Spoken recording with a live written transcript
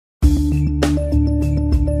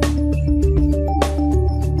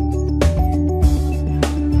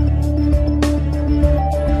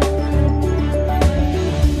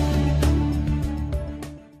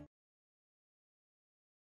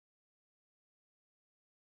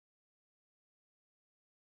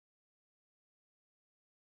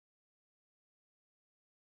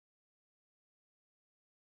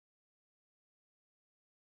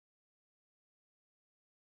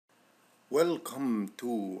Welcome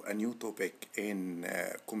to a new topic in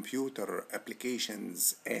computer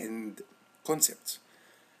applications and concepts.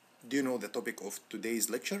 Do you know the topic of today's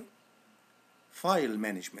lecture? File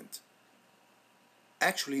management.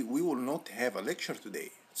 Actually, we will not have a lecture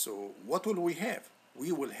today. So what will we have?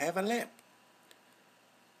 We will have a lab.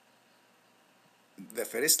 The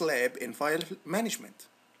first lab in file management.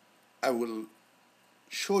 I will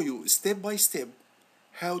show you step by step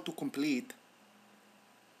how to complete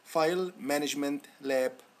File Management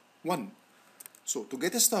Lab 1. So to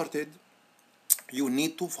get started, you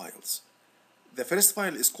need two files. The first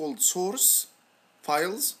file is called source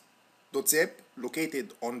files.zip,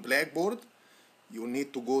 located on Blackboard. You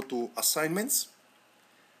need to go to assignments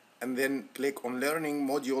and then click on learning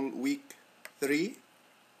module week 3.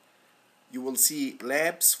 You will see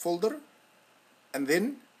labs folder, and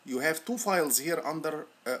then you have two files here under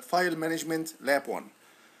file management lab 1.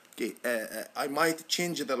 Okay, I might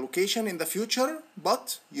change the location in the future,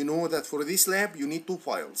 but you know that for this lab you need two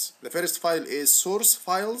files. The first file is source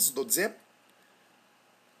files.zip.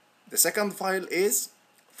 The second file is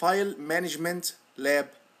file management lab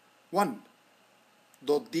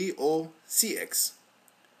 1.docx.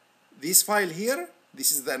 This file here,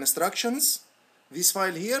 this is the instructions. This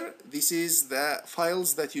file here, this is the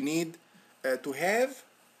files that you need to have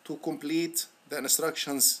to complete the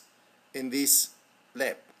instructions in this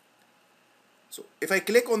lab. So if I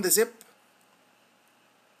click on the zip,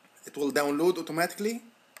 it will download automatically.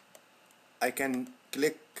 I can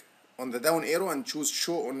click on the down arrow and choose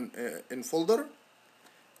show on in folder.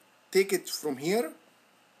 Take it from here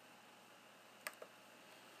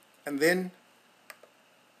and then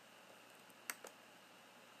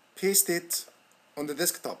paste it on the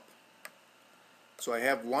desktop. So I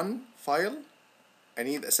have one file. I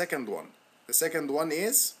need a second one. The second one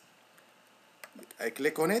is, I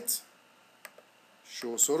click on it,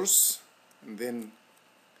 show source, and then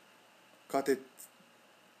cut it,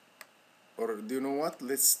 or do you know what,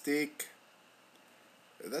 let's take,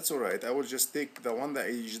 that's alright, I will just take the one that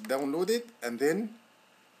I downloaded and then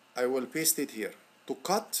I will paste it here. To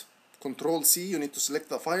cut, Control C, you need to select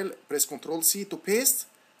the file, press Control C. To paste,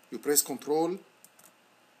 you press Control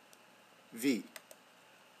V.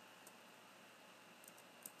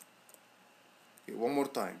 Okay, one more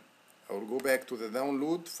time. I will go back to the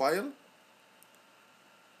download file.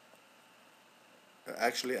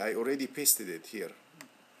 Actually, I already pasted it here.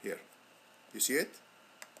 You see it?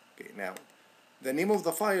 Okay, now the name of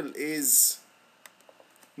the file is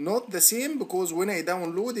not the same because when I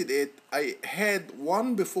downloaded it, I had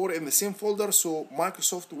one before in the same folder, so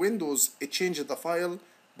Microsoft Windows, it changed the file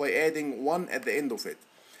by adding one at the end of it.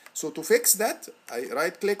 So to fix that, I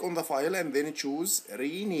right click on the file and then choose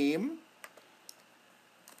rename,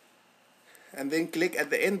 and then click at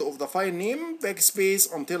the end of the file name, backspace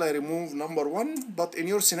until I remove number 1. But in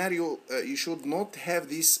your scenario, you should not have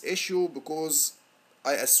this issue because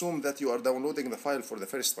I assume that you are downloading the file for the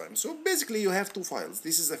first time. So basically you have two files.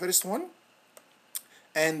 This is the first one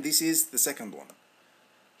and this is the second one.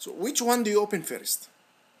 So which one do you open first?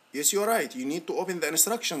 Yes, you're right, you need to open the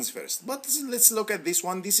instructions first. But let's look at this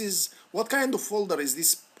one. This is, what kind of folder is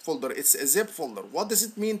this folder? It's a zip folder. What does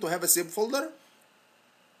it mean to have a zip folder?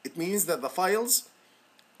 It means that the files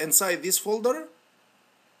inside this folder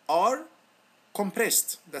are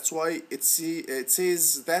compressed. That's why it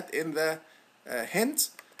says that in the hint.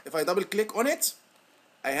 If I double click on it,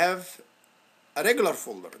 I have a regular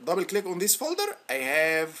folder. Double click on this folder, I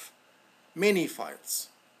have many files.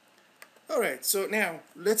 Alright, so now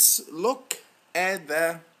let's look at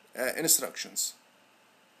the instructions.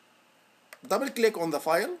 Double click on the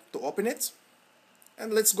file to open it,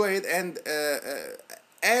 and let's go ahead and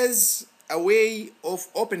as a way of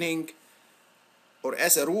opening, or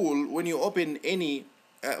as a rule, when you open any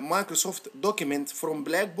Microsoft document from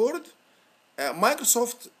Blackboard,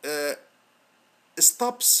 Microsoft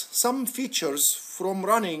stops some features from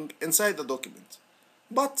running inside the document.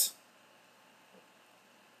 But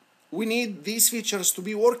we need these features to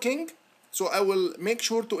be working, so I will make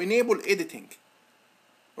sure to enable editing.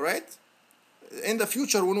 Alright? In the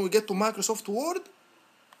future, when we get to Microsoft Word,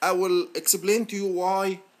 I will explain to you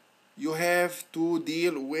why you have to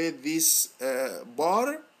deal with this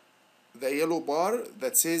bar, the yellow bar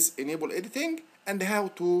that says enable editing, and how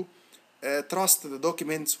to trust the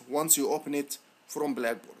documents once you open it from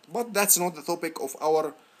Blackboard. But that's not the topic of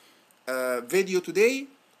our video today.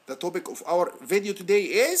 The topic of our video today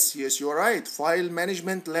is, yes, you're right, File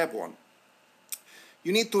Management Lab 1.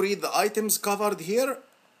 You need to read the items covered here.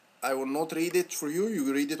 I will not read it for you,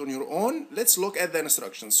 you read it on your own. Let's look at the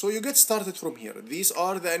instructions. So you get started from here. These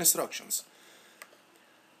are the instructions.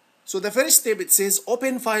 So the first step, it says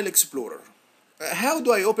open File Explorer. How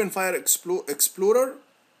do I open File Explorer?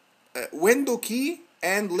 Window key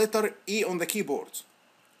and letter E on the keyboard.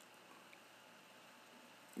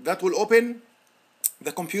 That will open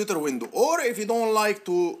the computer window. Or if you don't like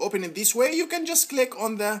to open it this way, you can just click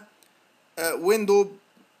on the window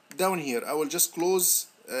down here. I will just close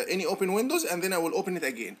any open windows and then I will open it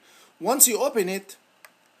again. Once you open it,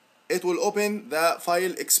 it will open the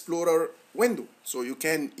File Explorer window. So you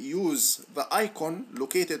can use the icon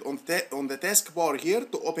located on the taskbar here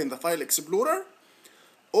to open the File Explorer,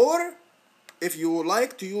 or if you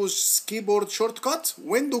like to use keyboard shortcut,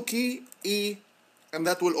 window key E, and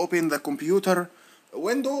that will open the computer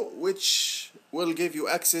window, which will give you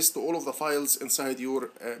access to all of the files inside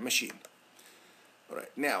your machine.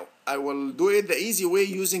 Alright, now I will do it the easy way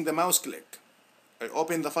using the mouse click. I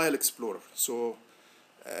open the File Explorer. So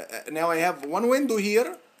now I have one window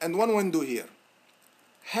here and one window here.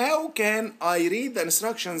 How can I read the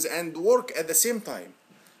instructions and work at the same time?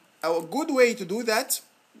 A good way to do that,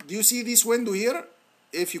 do you see this window here?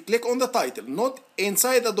 If you click on the title, not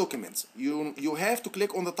inside the documents, you have to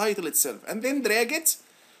click on the title itself and then drag it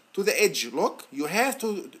to the edge. Look, you have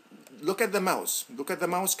to look at the mouse. Look at the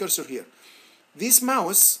mouse cursor here. This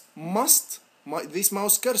mouse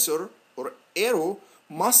cursor or arrow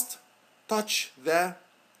must touch the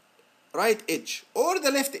right edge or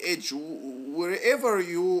the left edge, wherever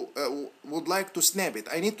you would like to snap it.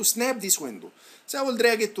 I need to snap this window. So I will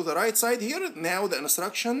drag it to the right side here. Now the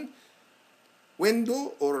instruction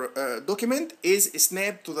window or document is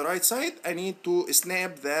snapped to the right side. I need to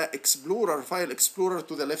snap the Explorer, File Explorer,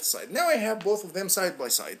 to the left side. Now I have both of them side by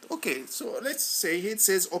side. Okay, so let's say it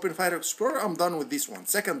says Open File Explorer. I'm done with this one.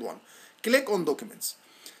 Second one, click on Documents.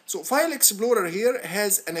 So File Explorer here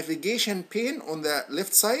has a navigation pane on the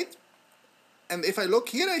left side. And if I look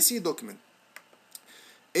here, I see Document.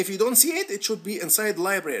 If you don't see it, it should be inside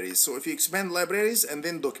Libraries. So if you expand Libraries and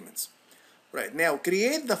then Documents. Right, now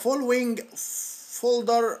create the following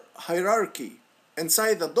folder hierarchy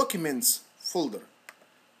inside the Documents folder.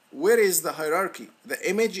 Where is the hierarchy? The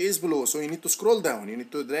image is below, so you need to scroll down. You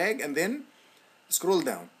need to drag and then scroll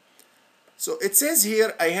down. So it says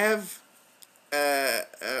here I have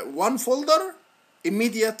one folder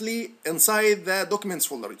immediately inside the Documents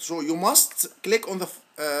folder. So you must click on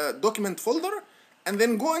the document folder and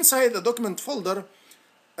then go inside the document folder,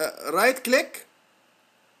 right click,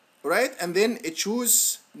 right, and then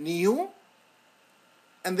choose new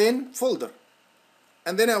and then folder,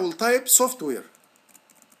 and then I will type software.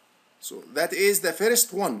 So that is the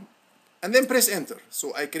first one, and then press enter.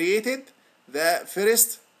 So I created the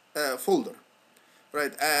first folder.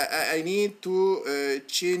 Right, I need to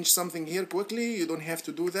change something here quickly. You don't have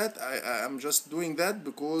to do that. I'm just doing that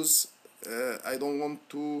because I don't want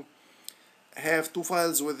to have two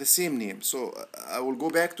files with the same name. So I will go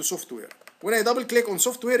back to software. When I double click on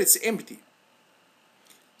software, it's empty.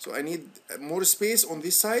 So I need more space on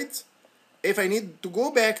this side. If I need to go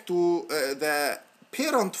back to the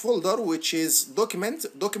parent folder, which is document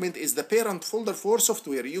is the parent folder for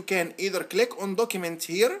software. You can either click on document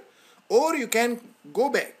here, or you can go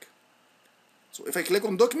back. So if I click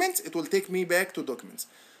on documents, it will take me back to documents.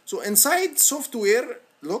 So inside software,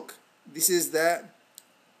 look, this is the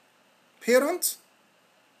parent,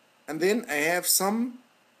 and then I have some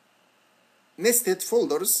nested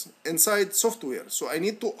folders inside software. So I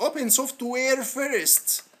need to open software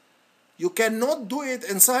first. You cannot do it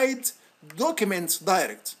inside documents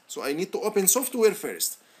direct. So I need to open software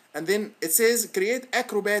first. And then it says create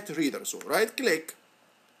Acrobat Reader. So right click.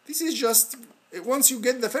 This is just, once you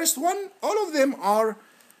get the first one, all of them are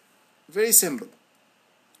very simple.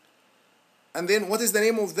 And then what is the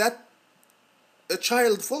name of that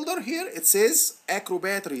child folder here? It says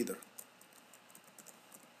Acrobat Reader.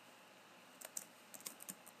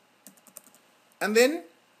 And then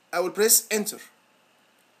I will press enter.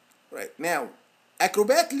 Right, now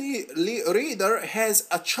Acrobat Reader has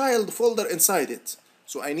a child folder inside it.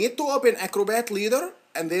 So I need to open Acrobat Reader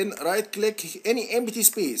and then right click any empty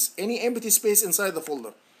space inside the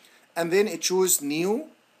folder, and then choose new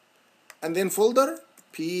and then folder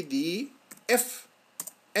PDF,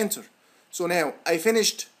 enter. So now I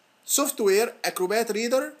finished software, Acrobat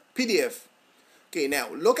Reader, PDF. Okay, now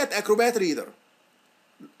look at Acrobat Reader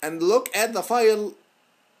and look at the file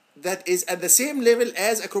that is at the same level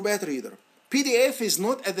as Acrobat Reader. PDF is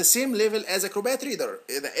not at the same level as Acrobat Reader.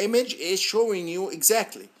 The image is showing you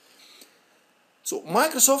exactly. So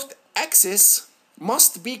Microsoft Access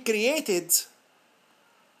must be created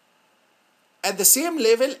at the same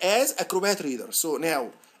level as Acrobat Reader. So now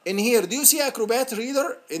in here, do you see Acrobat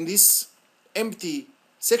Reader in this empty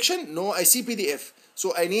section? No, I see PDF.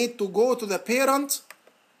 So I need to go to the parent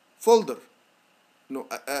folder. No,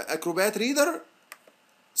 Acrobat Reader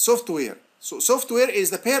software. So software is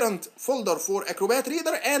the parent folder for Acrobat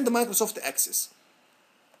Reader and Microsoft Access.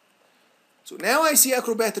 So now I see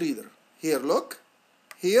Acrobat Reader. Here, look.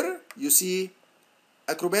 Here you see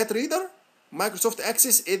Acrobat Reader. Microsoft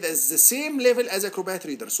Access is the same level as Acrobat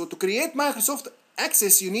Reader. So to create Microsoft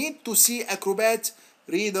Access, you need to see Acrobat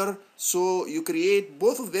Reader. So you create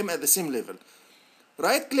both of them at the same level.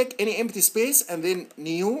 Right click any empty space and then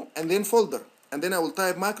new and then folder. And then I will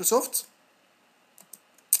type Microsoft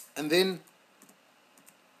and then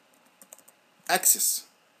Access.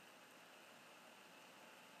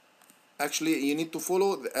 Actually, you need to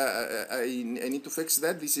follow, I need to fix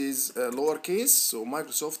that. This is lowercase, so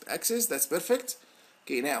Microsoft Access, that's perfect.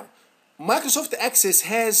 Okay, now, Microsoft Access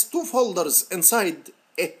has two folders inside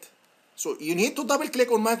it. So you need to double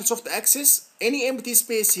click on Microsoft Access, any empty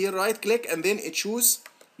space here, right click, and then choose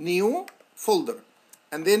new folder.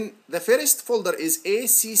 And then the first folder is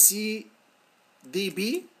ACCDB,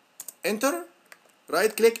 enter,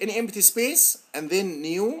 right click any empty space, and then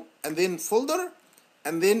new, and then folder,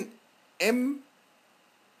 and then MDB.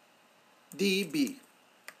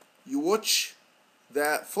 You watch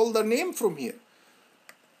the folder name from here.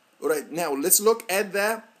 Alright, now let's look at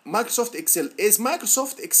the Microsoft Excel. Is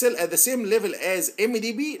Microsoft Excel at the same level as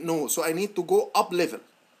MDB? No, so I need to go up level.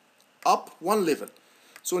 Up one level.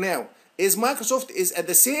 So now, is Microsoft is at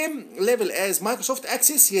the same level as Microsoft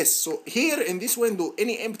Access? Yes. So here in this window,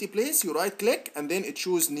 any empty place, you right click and then it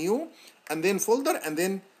choose new and then folder and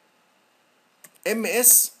then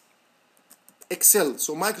MS Excel.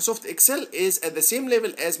 So Microsoft Excel is at the same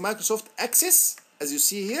level as Microsoft Access, as you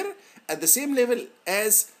see here, at the same level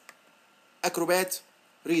as Acrobat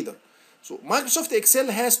Reader. So Microsoft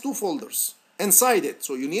Excel has two folders inside it.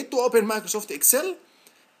 So you need to open Microsoft Excel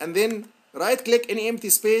and then right click any empty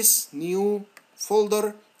space, new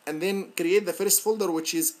folder, and then create the first folder,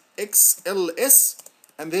 which is XLS,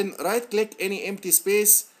 and then right click any empty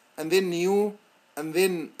space and then new and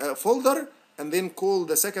then folder, and then call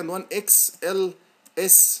the second one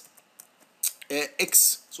XLSX.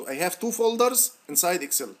 So I have two folders inside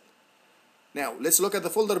Excel. Now let's look at the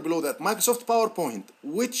folder below that, Microsoft PowerPoint.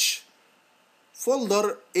 Which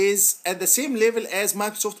folder is at the same level as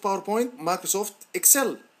Microsoft PowerPoint? Microsoft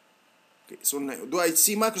Excel. Okay, so now do I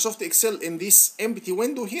see Microsoft Excel in this empty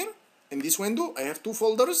window here? In this window I have two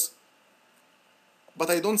folders, but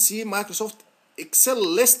I don't see Microsoft Excel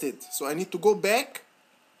listed. So I need to go back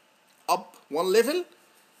up one level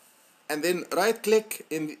and then right click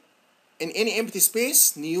in any empty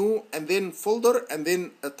space, new, and then folder, and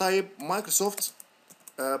then type Microsoft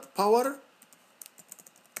PowerPoint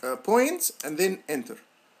and then enter.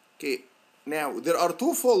 Okay, now there are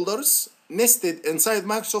two folders nested inside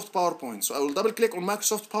Microsoft PowerPoint. So I will double click on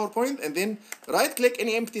Microsoft PowerPoint and then right click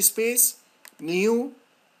any empty space, new,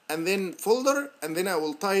 and then folder, and then I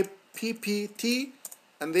will type PPT,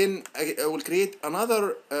 and then I will create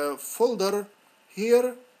another folder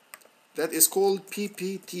here that is called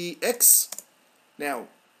PPTX. Now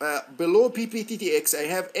below PPTX I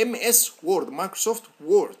have MS Word, Microsoft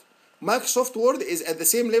Word. Microsoft Word is at the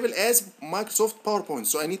same level as Microsoft PowerPoint,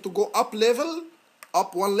 so I need to go up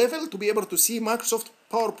one level to be able to see Microsoft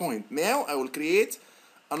PowerPoint. Now I will create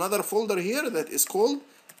another folder here that is called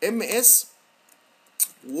MS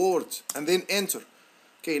Word and then enter.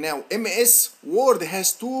 Okay, now MS Word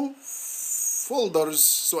has two folders,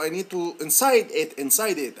 so I need to inside it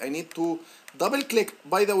I need to double click.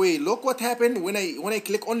 By the way, look what happened when I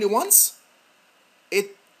click only once.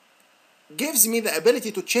 It gives me the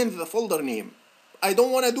ability to change the folder name. I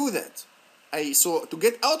don't want to do that. So to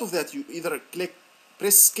get out of that, you either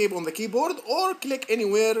press escape on the keyboard or click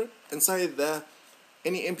anywhere inside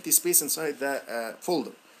any empty space inside the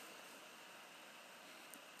folder.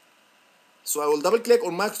 So I will double click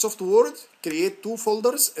on Microsoft Word, create two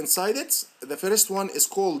folders inside it. The first one is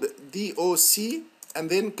called DOC, and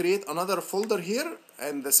then create another folder here,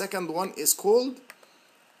 and the second one is called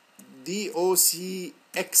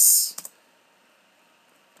DOCX.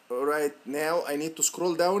 Alright, now I need to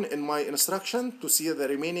scroll down in my instruction to see the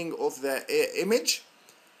remaining of the image.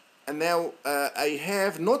 And now I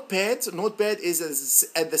have Notepad. Notepad is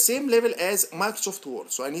at the same level as Microsoft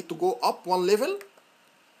Word, so I need to go up one level.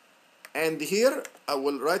 And here I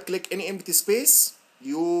will right click any empty space.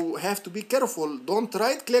 You have to be careful, don't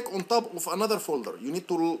right click on top of another folder. You need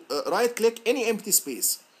to right click any empty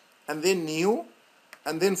space and then new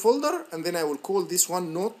and then folder, and then I will call this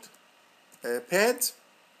one Notepad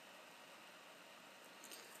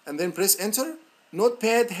and then press enter.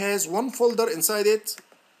 Notepad has one folder inside it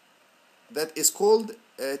that is called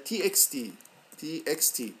TXT.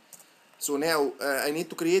 txt. So now I need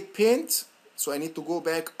to create paint, so I need to go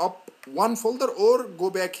back up one folder or go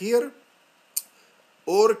back here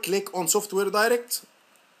or click on software direct.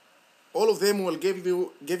 All of them will give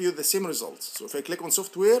you the same results. So if I click on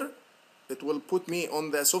software, it will put me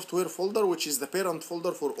on the software folder, which is the parent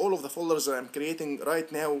folder for all of the folders that I'm creating right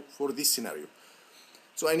now for this scenario.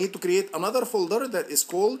 So I need to create another folder that is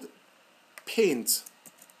called paint,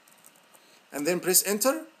 and then press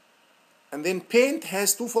enter, and then paint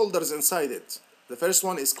has two folders inside it. The first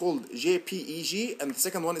one is called JPEG and the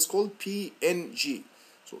second one is called PNG.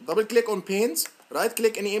 So double click on paint, right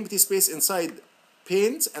click any empty space inside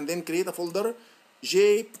paint, and then create a folder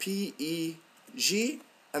JPEG,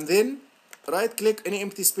 and then right click any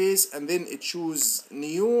empty space and then choose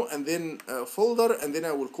new and then folder, and then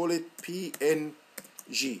I will call it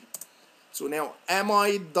PNG. So now am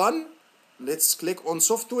I done? Let's click on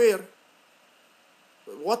software.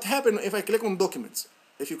 What happened if I click on documents?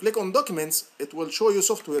 If you click on documents, it will show you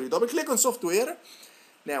software. You double click on software.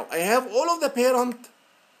 Now I have all of the parent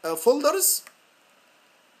folders,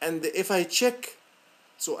 and if I check,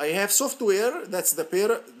 so I have software, that's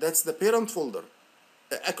the parent folder.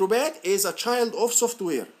 Acrobat is a child of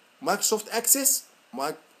software. Microsoft Access,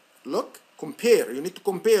 look, compare. You need to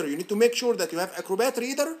compare. You need to make sure that you have Acrobat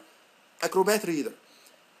Reader.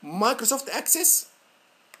 Microsoft Access,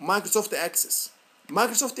 Microsoft Access.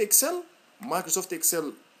 Microsoft Excel, Microsoft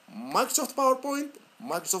Excel. Microsoft PowerPoint,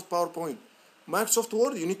 Microsoft PowerPoint. Microsoft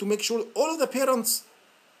Word, you need to make sure all of the parents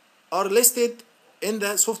are listed in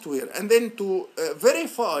the software. And then to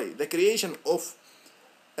verify the creation of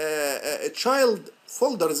child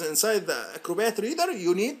folders inside the Acrobat Reader,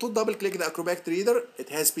 you need to double click the Acrobat Reader. It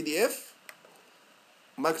has PDF.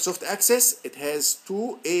 Microsoft Access, it has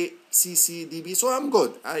 2 ACCDB. So I'm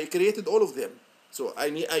good. I created all of them. So I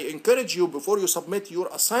encourage you, before you submit your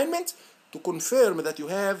assignment, to confirm that you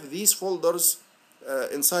have these folders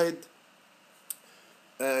inside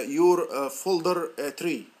your folder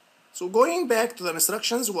tree. So going back to the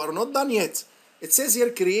instructions, we are not done yet. It says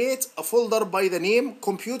here, create a folder by the name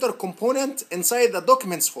computer component inside the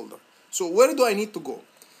documents folder. So where do I need to go?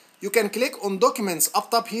 You can click on documents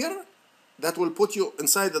up top here. That will put you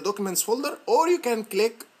inside the documents folder, or you can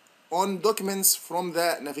click on documents from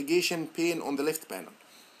the navigation pane on the left panel.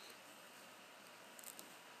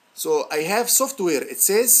 So I have software. It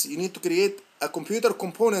says you need to create a computer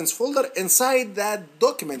components folder inside that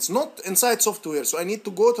documents, not inside software. So I need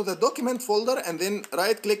to go to the document folder and then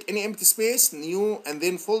right click any empty space, new, and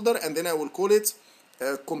then folder, and then I will call it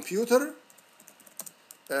computer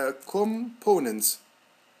components.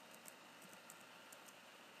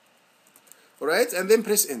 Alright, and then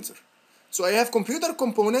press enter. So I have computer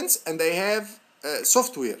components and I have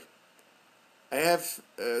software. I have,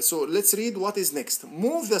 so let's read what is next.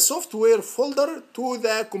 Move the software folder to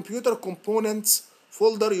the computer components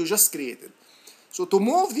folder you just created. So to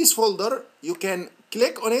move this folder, you can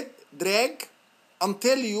click on it, drag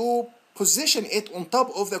until you position it on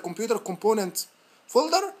top of the computer component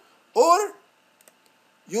folder, or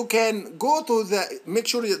you can go to the, make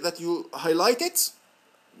sure that you highlight it.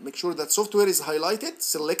 Make sure that software is highlighted,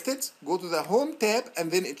 select it, go to the home tab, and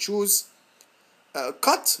then choose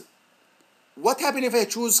cut. What happens if I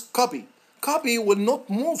choose copy? Copy will not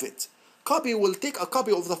move it. Copy will take a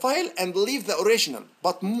copy of the file and leave the original,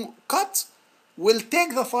 but cut will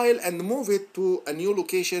take the file and move it to a new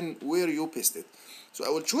location where you paste it. So I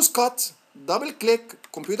will choose cut, double click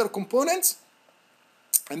computer components,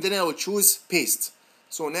 and then I will choose paste.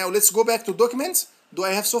 So now let's go back to documents. Do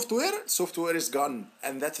I have software? Software is gone,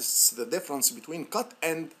 and that is the difference between cut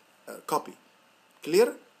and copy.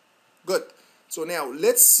 Clear? Good. So now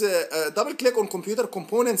let's double click on computer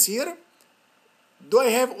components here. Do I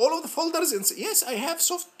have all of the folders? Yes, I have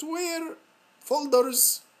software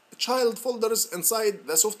folders, child folders inside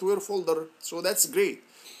the software folder. So that's great.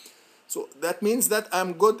 So that means that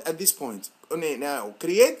I'm good at this point. Okay, now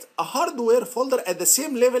create a hardware folder at the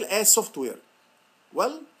same level as software.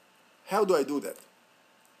 Well, how do I do that?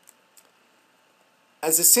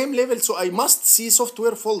 As the same level, so I must see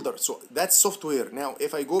software folder. So that's software. Now,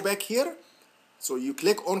 if I go back here, so you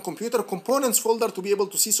click on computer components folder to be able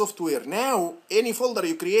to see software. Now, any folder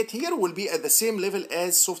you create here will be at the same level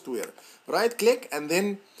as software. Right click and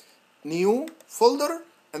then new folder,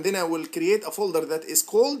 and then I will create a folder that is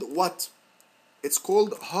called what? It's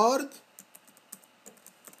called hardware,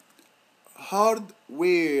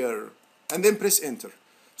 and then press enter.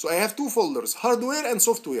 So I have two folders, hardware and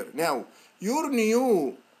software. Now, your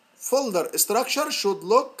new folder structure should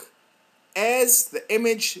look as the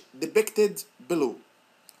image depicted below.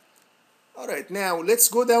 Alright, now let's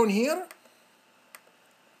go down here.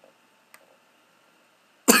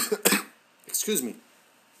 excuse me.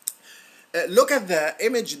 Look at the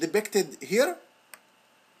image depicted here.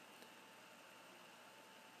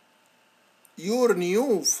 Your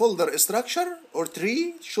new folder structure or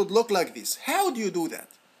tree should look like this. How do you do that?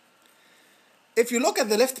 If you look at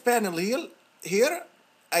the left panel here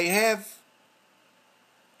I have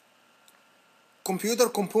computer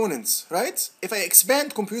components, right? If I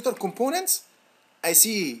expand computer components, I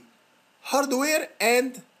see hardware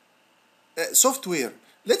and software.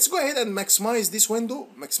 Let's go ahead and maximize this window,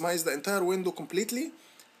 maximize the entire window completely,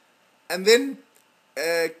 and then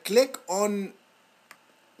click on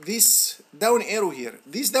this down arrow here.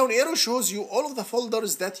 This down arrow shows you all of the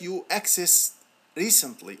folders that you accessed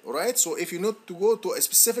recently, alright? So if you need to go to a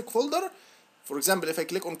specific folder, for example, if I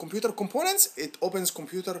click on computer components, it opens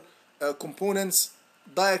computer components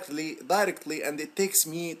directly, and it takes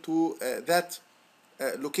me to that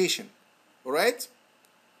location, alright?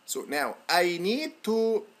 So now I need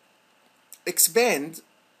to expand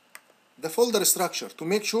the folder structure to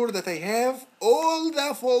make sure that I have all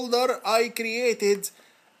the folder I created.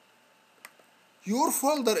 Your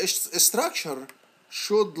folder structure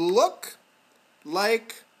should look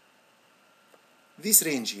like this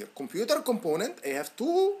range here. Computer component, I have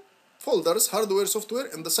two folders, hardware, software.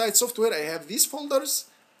 In the side software, I have these folders,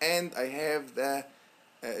 and I have the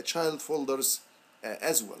child folders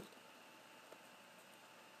as well.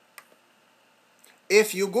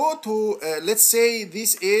 If you go to, let's say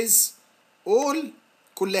this is all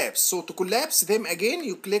collapse. So to collapse them again,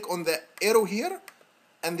 you click on the arrow here,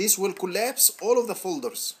 and this will collapse all of the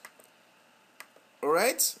folders.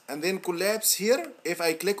 Alright, and then collapse here. If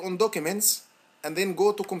I click on documents and then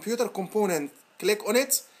go to computer component, click on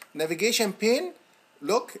it, navigation pane,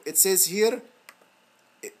 look, it says here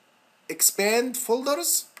expand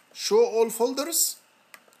folders, show all folders,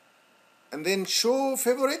 and then show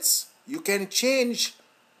favorites. You can change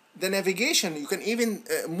the navigation, you can even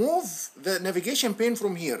move the navigation pane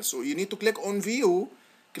from here. So you need to click on view,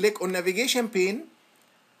 click on navigation pane.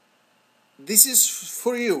 This is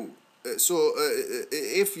for you.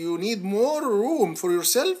 If you need more room for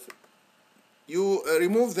yourself, you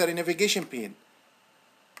remove the navigation pane.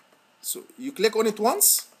 So you click on it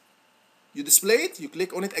once, you display it, you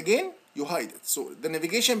click on it again, you hide it. So the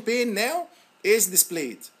navigation pane now is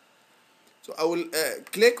displayed. So I will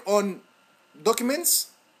click on documents.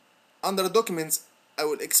 Under documents, I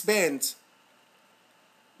will expand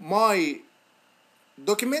my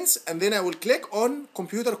documents, and then I will click on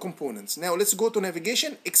computer components. Now let's go to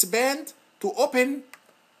navigation, expand to open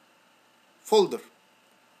folder,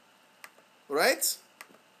 right?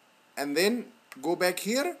 And then go back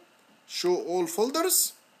here, show all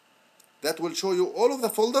folders. That will show you all of the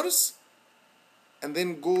folders, and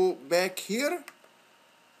then go back here.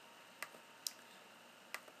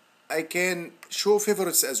 I can show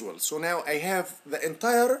favorites as well. So now I have the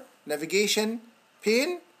entire navigation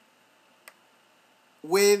pane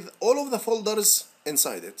with all of the folders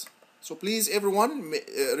inside it. So please everyone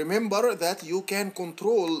remember that you can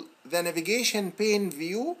control the navigation pane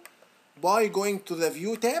view by going to the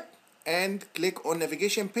view tab and click on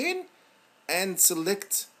navigation pane and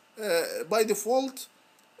select by default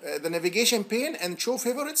the navigation pane and show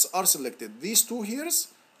favorites are selected. These two here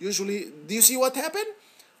usually, do you see what happened?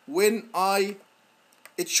 When I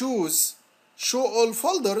choose show all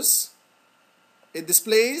folders, it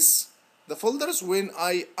displays the folders. When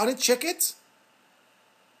I uncheck it,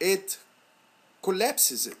 it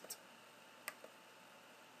collapses it.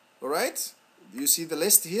 Alright, you see the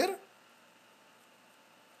list here.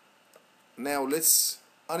 Now let's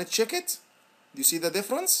uncheck it. Do you see the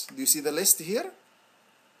difference? Do you see the list here?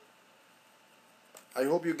 I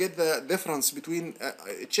hope you get the difference between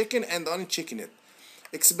checking and unchecking it.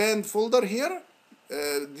 Expand folder here,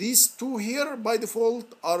 these two here by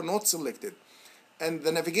default are not selected. And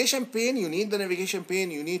the navigation pane, you need the navigation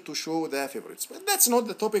pane, you need to show the favorites. But that's not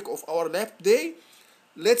the topic of our lab today.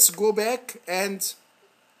 Let's go back and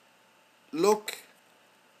look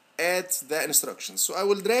at the instructions. So I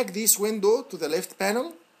will drag this window to the left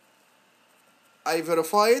panel. I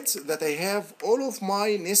verified that I have all of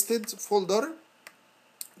my nested folder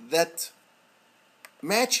that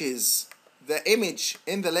matches the image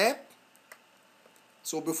in the lab.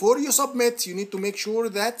 So before you submit, you need to make sure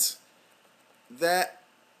that the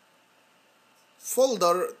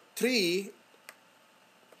folder tree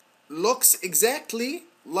looks exactly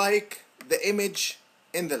like the image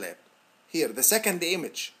in the lab. Here, the second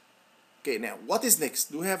image. Okay, now what is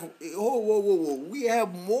next? Do we have, we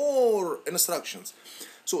have more instructions.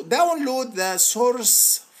 So download the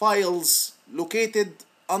source files located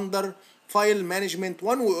under file management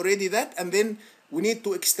one. We already that, and then we need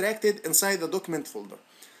to extract it inside the document folder.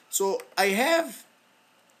 So I have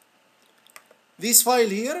this file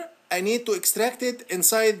here. I need to extract it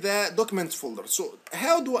inside the documents folder. So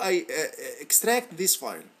how do I extract this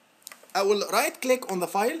file? I will right click on the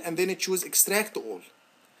file and then choose extract all.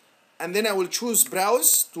 And then I will choose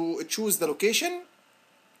browse to choose the location.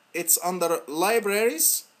 It's under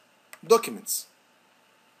libraries, documents.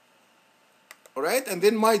 Alright, and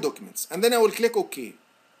then my documents. And then I will click OK.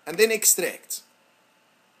 And then extract.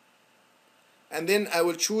 And then I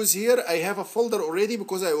will choose here. I have a folder already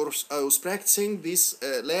because I was practicing this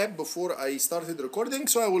lab before I started recording.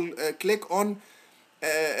 So I will click on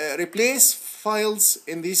replace files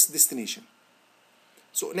in this destination.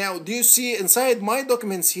 So now do you see inside my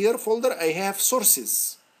documents here folder I have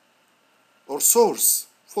sources or source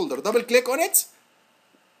folder. Double click on it.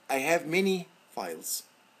 I have many files.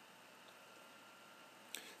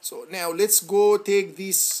 So now let's go take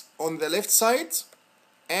this on the left side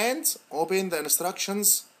and open the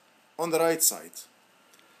instructions on the right side.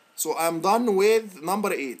 So I'm done with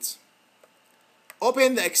number 8.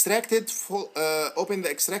 Open the extracted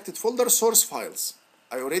folder source files.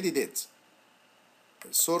 I already did.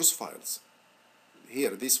 Source files.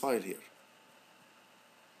 Here, this file here.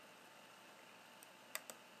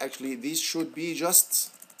 Actually, this should be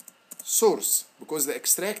just source because the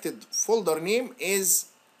extracted folder name is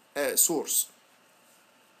source.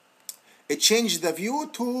 It changed the view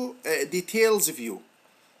to details view.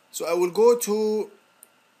 So I will go to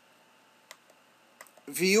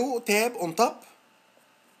view tab on top,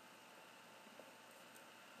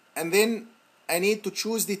 and then I need to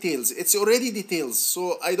choose details. It's already details,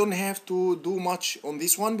 so I don't have to do much on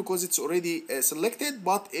this one because it's already selected.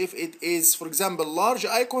 But if it is, for example, large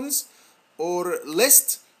icons or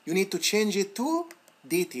list, you need to change it to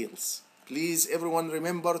details. Please everyone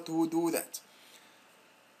remember to do that.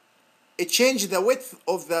 It changed the width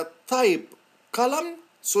of the type column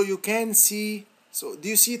so you can see. So do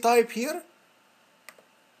you see type here?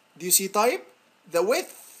 Do you see type? The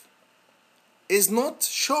width is not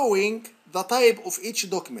showing the type of each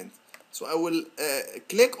document. So I will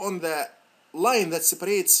click on the line that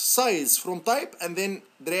separates size from type and then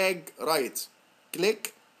drag right.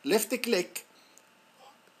 Click, left click,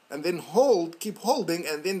 and then hold, keep holding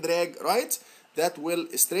and then drag right. That will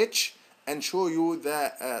stretch and show you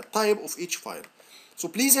the type of each file. So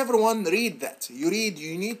please everyone read that. You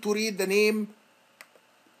need to read the name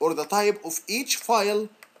or the type of each file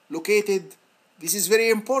located. This is very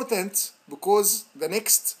important because the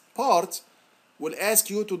next part will ask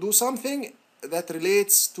you to do something that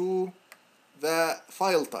relates to the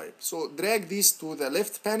file type. So drag this to the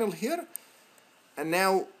left panel here and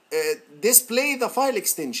now display the file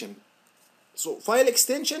extension. So file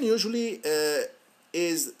extension usually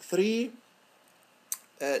is 3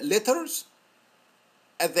 letters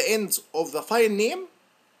at the end of the file name,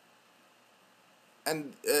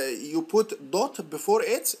 and you put dot before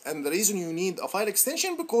it. And the reason you need a file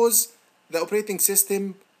extension because the operating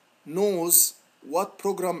system knows what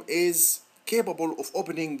program is capable of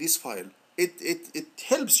opening this file. It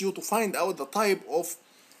helps you to find out the type of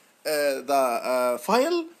the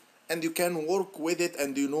file, and you can work with it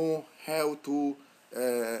and you know how to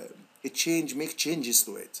make changes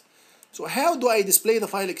to it. So how do I display the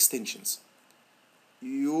file extensions?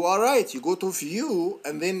 You are right, you go to view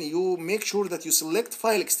and then you make sure that you select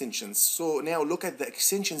file extensions. So now look at the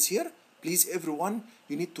extensions here. Please everyone,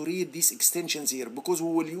 you need to read these extensions here because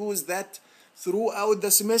we will use that throughout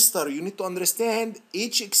the semester. You need to understand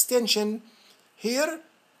each extension here,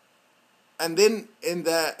 and then in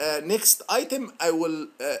the next item I will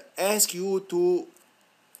ask you to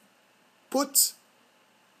put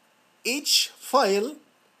each file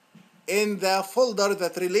in the folder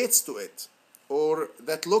that relates to it or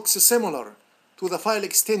that looks similar to the file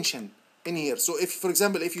extension in here. So if, for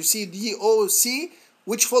example, if you see DOC,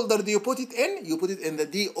 which folder do you put it in? You put it in the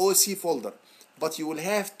DOC folder, but you will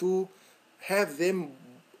have to have them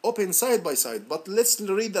open side by side. But let's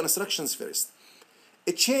read the instructions first.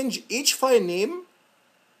 It change each file name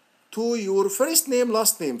to your first name,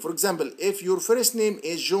 last name. For example, if your first name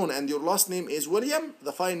is John and your last name is William,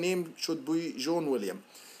 the file name should be John William.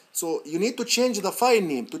 So you need to change the file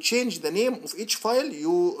name. To change the name of each file,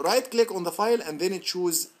 you right click on the file and then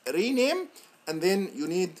choose rename, and then you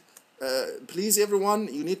need please everyone,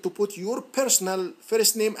 you need to put your personal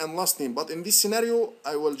first name and last name. But in this scenario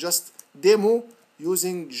I will just demo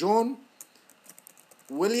using John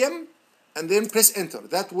William and then press enter.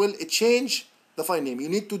 That will change the file name. You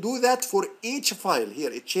need to do that for each file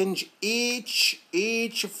here. It change each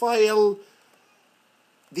file.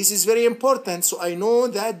 This is very important, so I know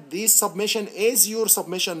that this submission is your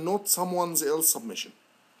submission, not someone else's submission.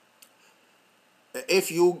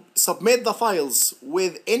 If you submit the files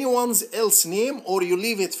with anyone's else name or you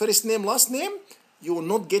leave it first name last name, you will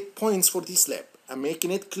not get points for this lab. I'm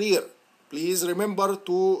making it clear. Please remember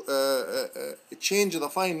to change the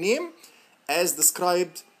file name as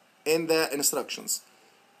described in the instructions.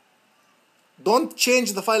 Don't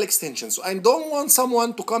change the file extension. So I don't want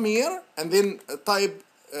someone to come here and then type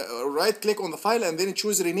right click on the file and then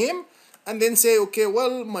choose rename and then say, okay,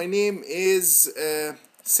 well, my name is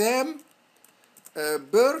Sam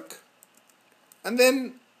Burke, and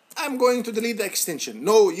then I'm going to delete the extension.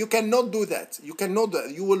 No, you cannot do that. You cannot do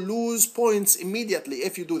that. You will lose points immediately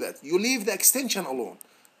if you do that. You leave the extension alone.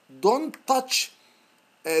 Don't touch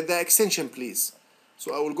the extension, please.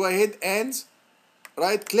 So I will go ahead and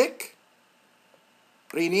right click,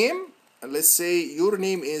 rename, and let's say your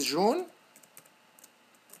name is John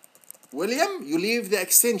William. You leave the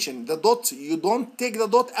extension, the dot, you don't take the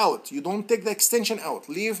dot out, you don't take the extension out,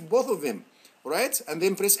 leave both of them, right? And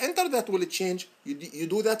then press enter. That will change. You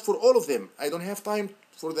do that for all of them. I don't have time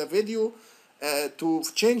for the video to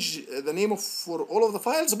change the name for all of the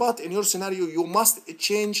files, but in your scenario you must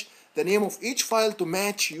change the name of each file to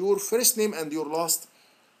match your first name and your last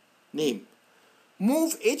name.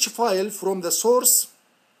 Move each file from the source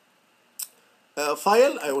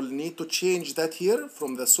file. I will need to change that here,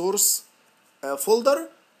 from the source folder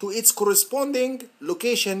to its corresponding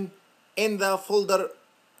location in the folder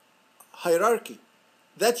hierarchy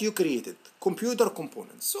that you created, computer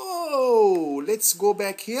components. So let's go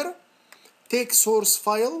back here, take source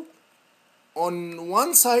file on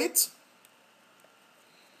one side,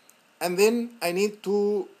 and then I need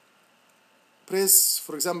to press,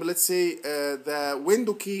 for example, let's say the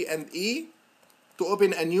window key and E to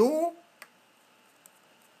open a new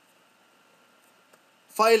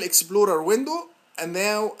File Explorer window. And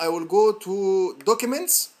now I will go to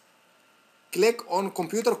Documents, click on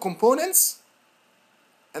Computer Components,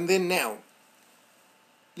 and then now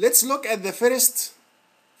let's look at the first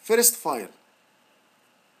file.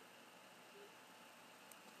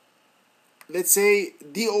 Let's say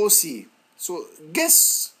DOC. So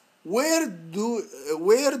guess where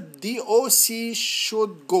DOC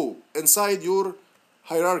should go inside your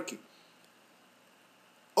hierarchy.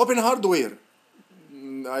 Open hardware.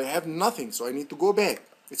 I have nothing, so I need to go back.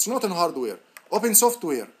 It's not in hardware. Open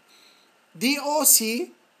software. DOC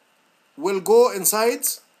will go inside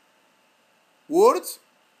Word,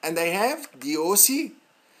 and I have DOC.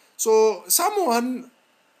 So someone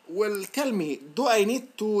will tell me, do I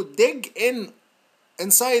need to dig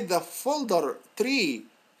inside the folder tree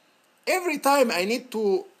every time I need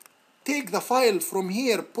to take the file from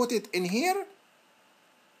here, put it in here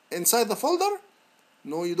inside the folder?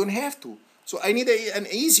 No, you don't have to. So I need an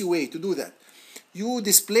easy way to do that. You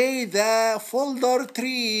display the folder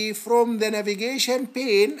tree from the navigation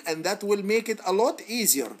pane, and that will make it a lot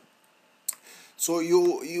easier. So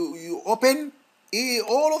you open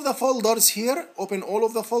all of the folders here, open all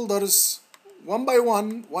of the folders one by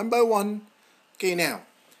one. Okay, now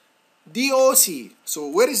DOC. So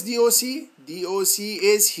where is DOC? DOC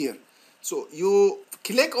is here. So you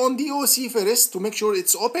click on DOC first to make sure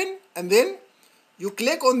it's open, and then you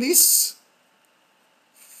click on this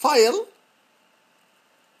file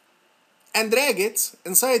and drag it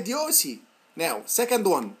inside DOC. Now, second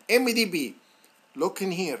one, MDB. Look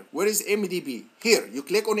in here. Where is MDB? Here. You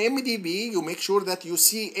click on MDB. You make sure that you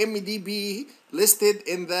see MDB listed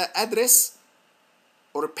in the address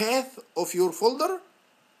or path of your folder,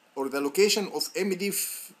 or the location of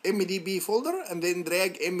MDB folder, and then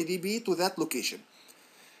drag MDB to that location.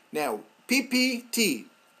 Now, PPT.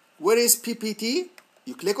 Where is PPT?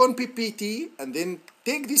 You click on PPT and then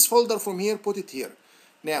take this folder from here, put it here.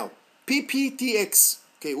 Now, PPTX.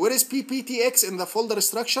 Okay, where is PPTX in the folder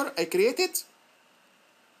structure I created?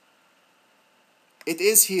 It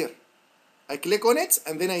is here. I click on it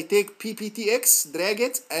and then I take PPTX, drag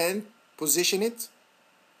it and position it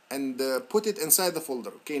and put it inside the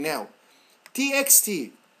folder. Okay, now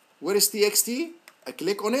TXT. Where is TXT? I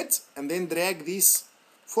click on it and then drag this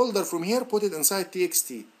folder from here, put it inside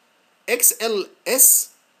TXT. XLS.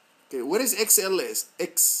 Okay, where is XLS?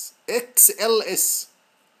 XLS.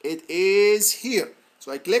 It is here.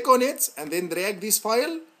 So I click on it and then drag this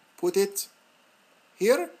file, put it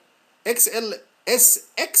here.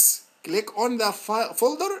 XLSX. Click on the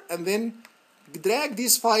folder and then drag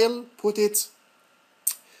this file, put it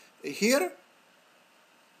here.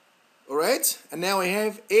 Alright, and now I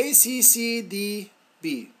have ACCDB.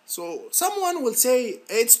 So someone will say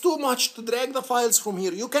it's too much to drag the files from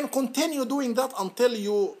here. You can continue doing that until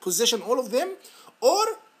you position all of them, or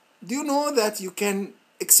do you know that you can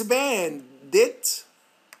expand it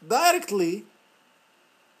directly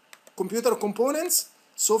computer components,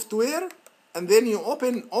 software, and then you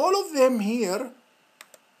open all of them here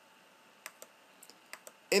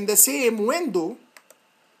in the same window,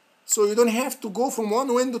 so you don't have to go from one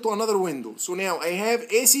window to another window. So now I have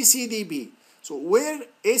ACCDB. So where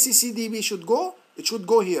ACCDB should go, it should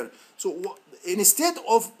go here. So instead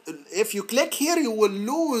of, if you click here, you will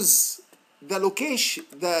lose the location,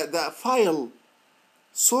 the file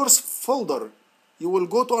source folder. You will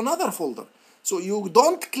go to another folder. So you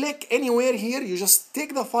don't click anywhere here, you just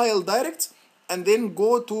take the file direct and then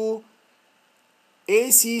go to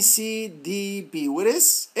ACCDB. Where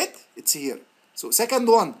is it? It's here. So second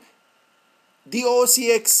one,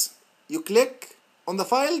 DOCX. You click on the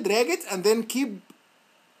file, drag it, and then keep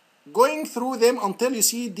going through them until you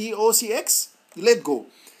see DOCX. You let go.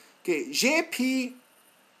 Okay, JPG.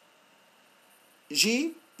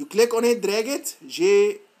 You click on it, drag it,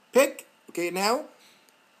 JPEG. Okay, now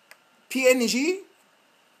PNG,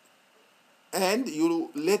 and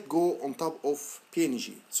you let go on top of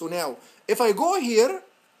PNG. So now, if I go here,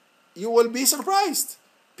 you will be surprised.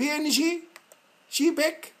 PNG,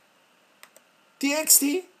 JPEG,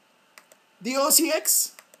 TXT,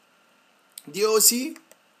 DOCX, DOC,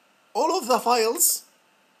 all of the files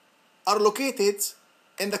are located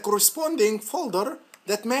in the corresponding folder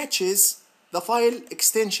that matches the file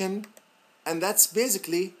extension, and that's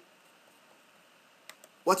basically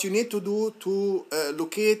what you need to do to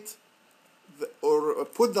locate or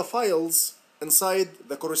put the files inside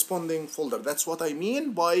the corresponding folder. That's what I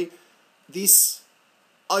mean by this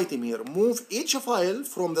item here. Move each file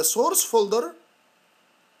from the source folder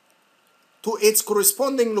to its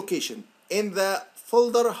corresponding location in the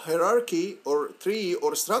folder hierarchy or tree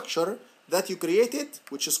or structure that you created,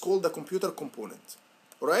 which is called the computer component.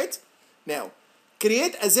 Alright? Now,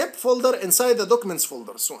 create a zip folder inside the documents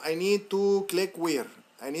folder. So I need to click where?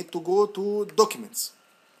 I need to go to documents.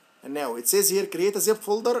 And now it says here, create a zip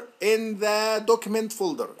folder in the document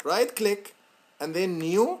folder. Right click and then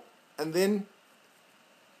new, and then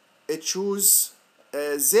it choose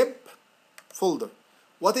a zip folder.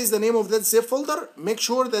 What is the name of that zip folder? Make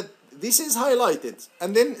sure that this is highlighted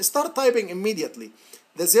and then start typing immediately.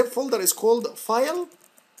 The zip folder is called file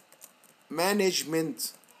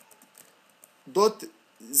management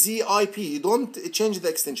 .zip. Don't change the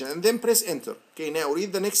extension, and then press enter. Okay, now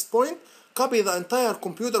read the next point. Copy the entire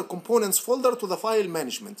computer components folder to the file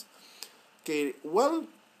management. Okay, well,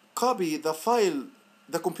 copy the file,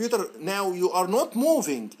 the computer. Now you are not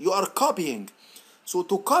moving, you are copying. So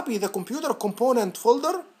to copy the computer component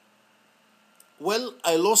folder, well,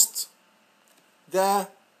 I lost the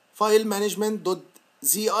file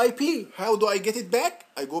management.zip. How do I get it back?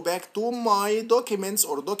 I go back to my documents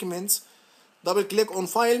or documents, double click on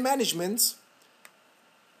file management,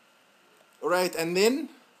 right, and then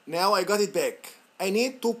now I got it back. I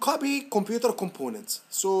need to copy computer components.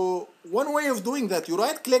 So one way of doing that, you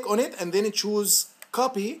right click on it and then choose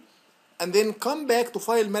copy, and then come back to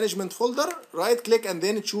file management folder, right click and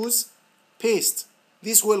then choose paste.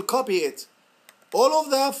 This will copy it, all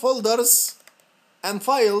of the folders and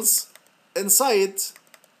files inside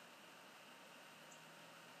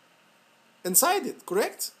it,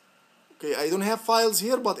 correct? Okay, I don't have files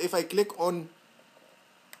here, but if I click on,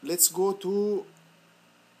 let's go to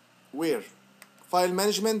where? File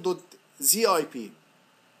management.zip.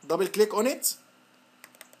 Double click on it,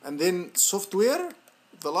 and then software.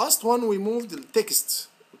 The last one we moved the text.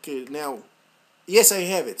 Okay, now, yes, I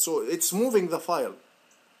have it. So it's moving the file,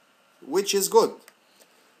 which is good.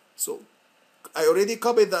 So I already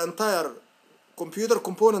copied the entire computer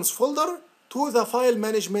components folder to the file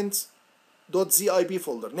management.zip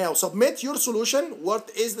folder. Now submit your solution.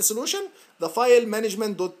 What is the solution? The file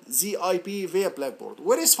management.zip via Blackboard.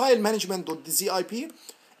 Where is file management.zip?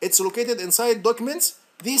 It's located inside documents,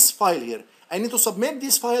 this file here. I need to submit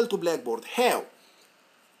this file to Blackboard. How?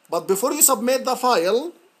 But before you submit the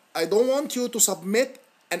file, I don't want you to submit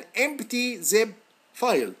an empty zip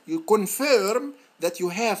file. You confirm that you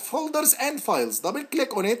have folders and files. Double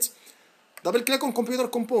click on it, double click on computer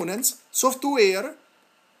components, software,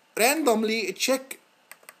 randomly check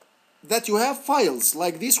that you have files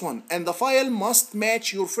like this one, and the file must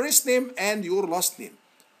match your first name and your last name.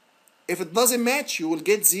 If it doesn't match, you will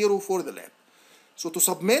get 0 for the lab. So to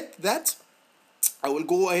submit that, I will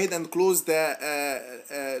go ahead and close the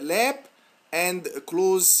lab and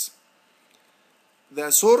close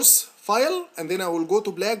the source file, and then I will go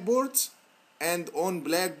to Blackboard, and on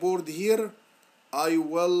Blackboard here I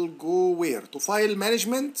will go where? To file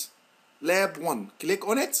management lab 1. Click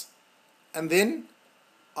on it, and then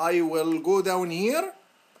I will go down here,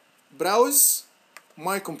 browse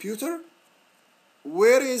my computer.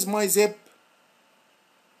 Where is my zip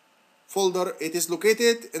folder? It is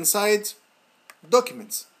located inside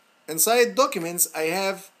documents. Inside documents, I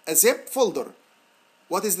have a zip folder.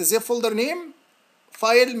 What is the zip folder name?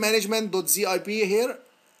 File management.zip here.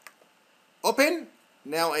 Open.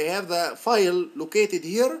 Now I have the file located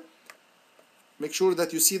here. Make sure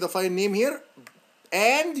that you see the file name here.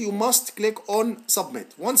 And you must click on submit.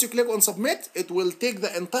 Once you click on submit, it will take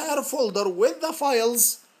the entire folder with the files,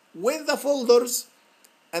 with the folders,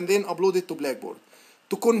 and then upload it to Blackboard.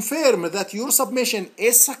 To confirm that your submission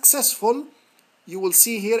is successful, you will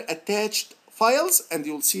see here attached files, and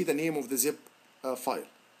you will see the name of the zip file.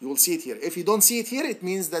 You will see it here. If you don't see it here, it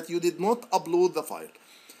means that you did not upload the file.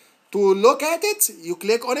 To look at it, you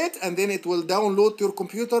click on it, and then it will download to your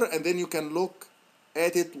computer, and then you can look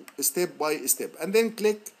at it step by step, and then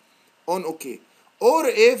click on OK. Or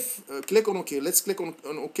if click on OK, let's click on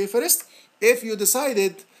OK first. If you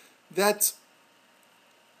decided that,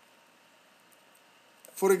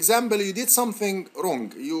 for example, you did something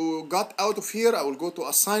wrong, you got out of here, I will go to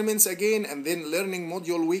assignments again, and then learning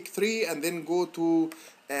module week 3, and then go to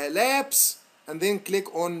labs, and then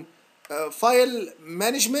click on file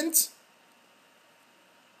management.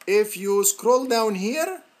 If you scroll down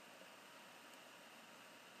here,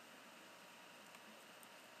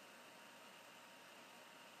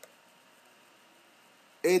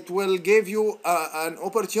 it will give you an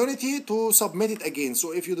opportunity to submit it again.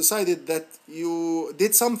 So if you decided that you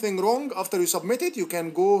did something wrong after you submit it, you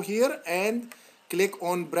can go here and click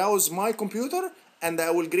on browse my computer, and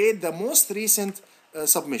I will grade the most recent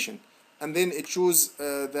submission. And then it choose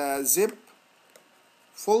the zip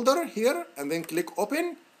folder here, and then click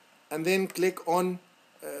open, and then click on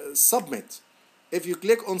submit. If you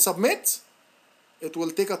click on submit, it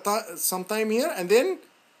will take some time here, and then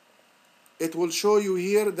it will show you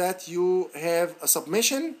here that you have a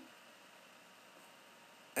submission,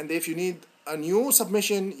 and if you need a new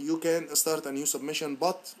submission, you can start a new submission,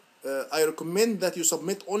 but I recommend that you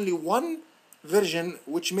submit only one version,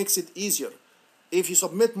 which makes it easier. If you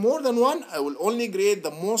submit more than one, I will only grade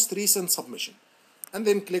the most recent submission. And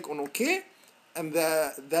then click on OK, and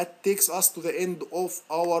that takes us to the end of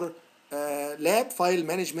our lab, File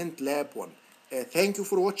Management Lab 1. Thank you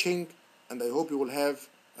for watching, and I hope you will have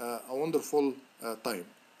a wonderful time.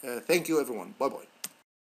 Thank you, everyone. Bye-bye.